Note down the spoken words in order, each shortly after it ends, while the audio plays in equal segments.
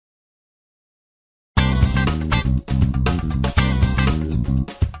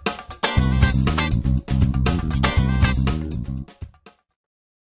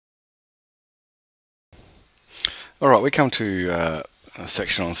Alright, we come to a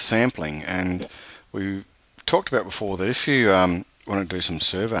section on sampling, and we talked about before that if you want to do some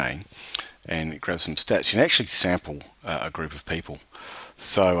surveying and grab some stats, you can actually sample a group of people.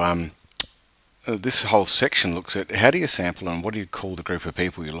 So this whole section looks at how do you sample and what do you call the group of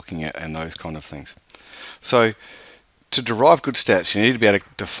people you're looking at and those kind of things. So to derive good stats, you need to be able to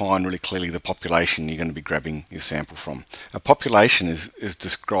define really clearly the population you're going to be grabbing your sample from. A population is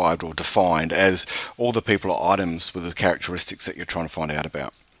described or defined as all the people or items with the characteristics that you're trying to find out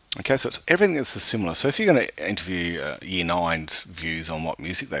about. Okay, so it's everything that's similar. So if you're going to interview Year 9's views on what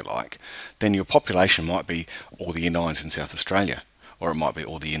music they like, then your population might be all the Year 9s in South Australia, or it might be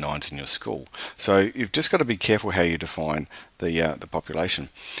all the Year 9s in your school. So you've just got to be careful how you define the population.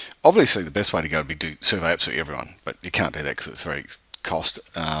 Obviously, the best way to go would be to survey absolutely everyone, but you can't do that because it's very cost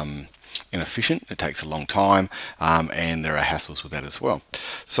inefficient. It takes a long time, and there are hassles with that as well.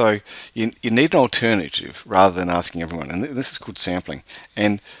 So you need an alternative rather than asking everyone, and this is called sampling.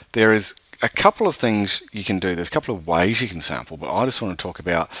 And there is a couple of things you can do. There's a couple of ways you can sample, but I just want to talk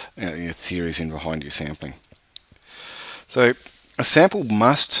about your theories in behind your sampling. So the sample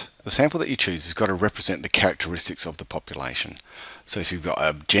that you choose has got to represent the characteristics of the population. So if you've got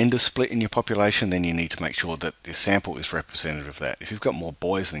a gender split in your population, then you need to make sure that your sample is representative of that. If you've got more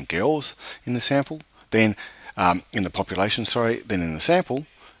boys than girls in the sample, then in the population, then in the sample,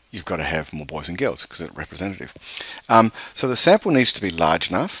 you've got to have more boys and girls because it's representative. So the sample needs to be large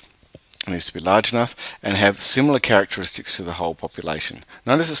enough. It needs to be large enough and have similar characteristics to the whole population.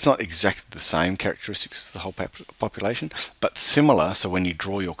 Notice it's not exactly the same characteristics as the whole population, but similar, so when you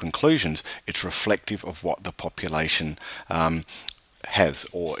draw your conclusions, it's reflective of what the population has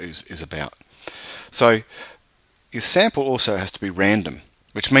or is about. So your sample also has to be random,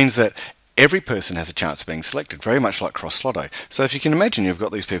 which means that every person has a chance of being selected, very much like Cross Lotto. So if you can imagine, you've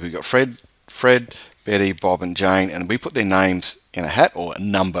got these people, you've got Fred, Betty, Bob and Jane, and we put their names in a hat or a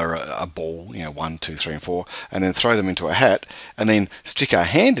number, a ball, 1, 2, 3 and 4, and then throw them into a hat and then stick our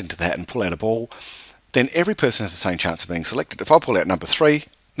hand into the hat and pull out a ball, then every person has the same chance of being selected. If I pull out number 3,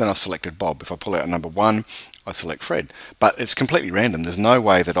 then I've selected Bob. If I pull out number 1, I select Fred. But it's completely random. There's no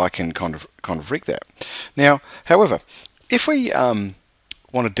way that I can kind of rig that. Now, however, if we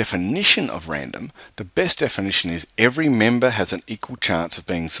want a definition of random, the best definition is every member has an equal chance of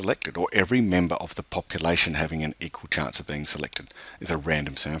being selected, or every member of the population having an equal chance of being selected is a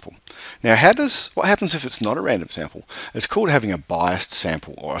random sample. Now, what happens if it's not a random sample? It's called having a biased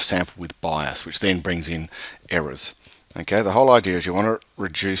sample, or a sample with bias, which then brings in errors. Okay, the whole idea is you want to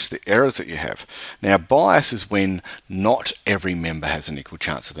reduce the errors that you have. Now, bias is when not every member has an equal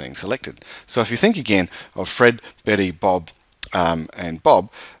chance of being selected. So if you think again of Fred, Betty, Bob, and Bob,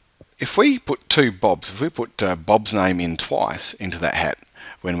 if we put two Bobs, if we put Bob's name in twice into that hat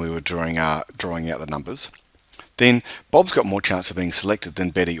when we were drawing out the numbers, then Bob's got more chance of being selected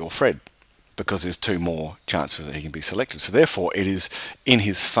than Betty or Fred because there's 2 more chances that he can be selected. So therefore it is in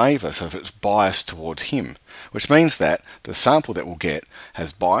his favour, so if it's biased towards him, which means that the sample that we'll get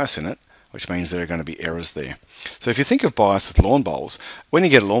has bias in it, which means there are going to be errors there. So if you think of bias with lawn bowls, when you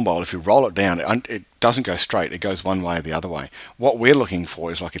get a lawn bowl, if you roll it down, it doesn't go straight, it goes one way or the other way. What we're looking for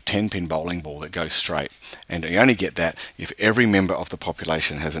is like a 10-pin bowling ball that goes straight, and you only get that if every member of the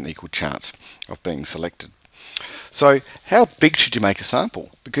population has an equal chance of being selected. So how big should you make a sample?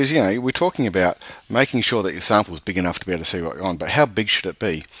 Because we're talking about making sure that your sample is big enough to be able to see what you're on, but how big should it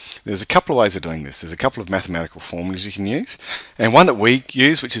be? There's a couple of ways of doing this. There's a couple of mathematical formulas you can use, and one that we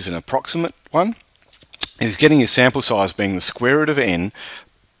use, which is an approximate one, is getting your sample size being the square root of n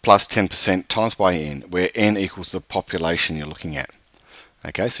plus 10% times by n, where n equals the population you're looking at.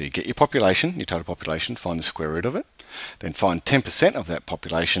 Okay, so you get your population, your total population, find the square root of it, then find 10% of that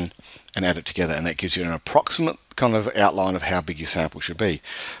population and add it together, and that gives you an approximate kind of outline of how big your sample should be.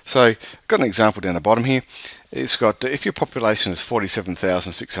 So I've got an example down the bottom here. It's got, if your population is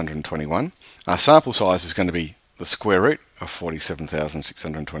 47,621, our sample size is going to be the square root of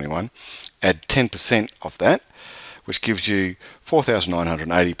 47,621, add 10% of that, which gives you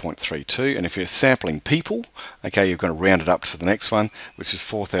 4,980.32, and if you're sampling people, okay, you're going to round it up to the next one, which is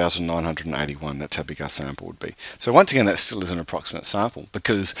 4,981. That's how big our sample would be. So once again, that still is an approximate sample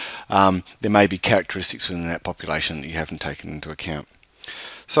because there may be characteristics within that population that you haven't taken into account.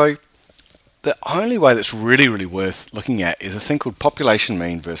 So the only way that's really worth looking at is a thing called population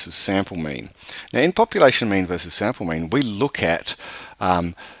mean versus sample mean. Now, in population mean versus sample mean, we look at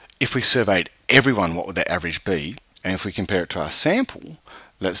if we surveyed everyone, what would that average be? And if we compare it to our sample,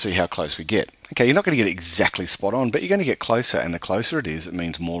 let's see how close we get. Okay, you're not going to get exactly spot on, but you're going to get closer, and the closer it is, it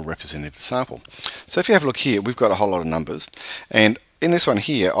means more representative sample. So if you have a look here, we've got a whole lot of numbers, and in this one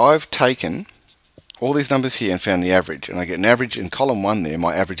here, I've taken all these numbers here and found the average, and I get an average in column 1 there.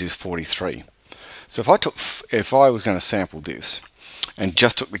 My average is 43. So if I was going to sample this and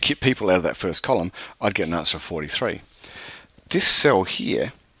just took the people out of that first column, I'd get an answer of 43. This cell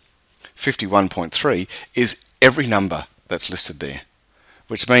here, 51.3, is every number that's listed there,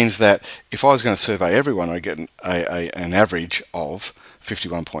 which means that if I was going to survey everyone, I'd get an average of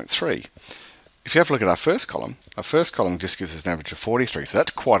 51.3. If you have a look at our first column just gives us an average of 43, so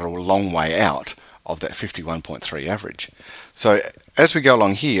that's quite a long way out of that 51.3 average. So as we go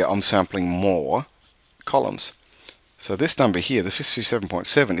along here, I'm sampling more columns. So this number here, the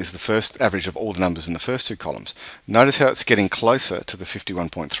 57.7, is the first average of all the numbers in the first two columns. Notice how it's getting closer to the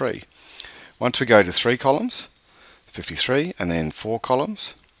 51.3. Once we go to 3 columns, 53, and then 4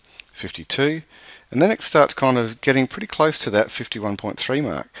 columns, 52, and then it starts kind of getting pretty close to that 51.3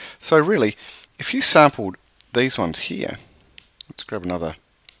 mark. So really, if you sampled these ones here, let's grab another.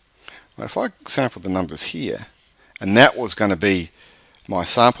 Well, if I sampled the numbers here, and that was going to be my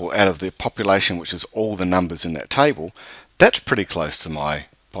sample out of the population, which is all the numbers in that table, that's pretty close to my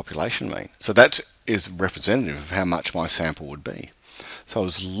population mean. So that is representative of how much my sample would be. So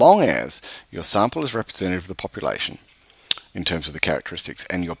as long as your sample is representative of the population in terms of the characteristics,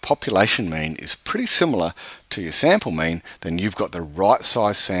 and your population mean is pretty similar to your sample mean, then you've got the right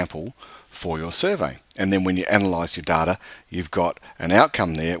size sample for your survey. And then when you analyze your data, you've got an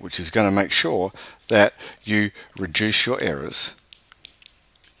outcome there which is going to make sure that you reduce your errors,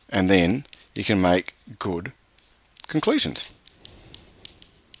 and then you can make good conclusions.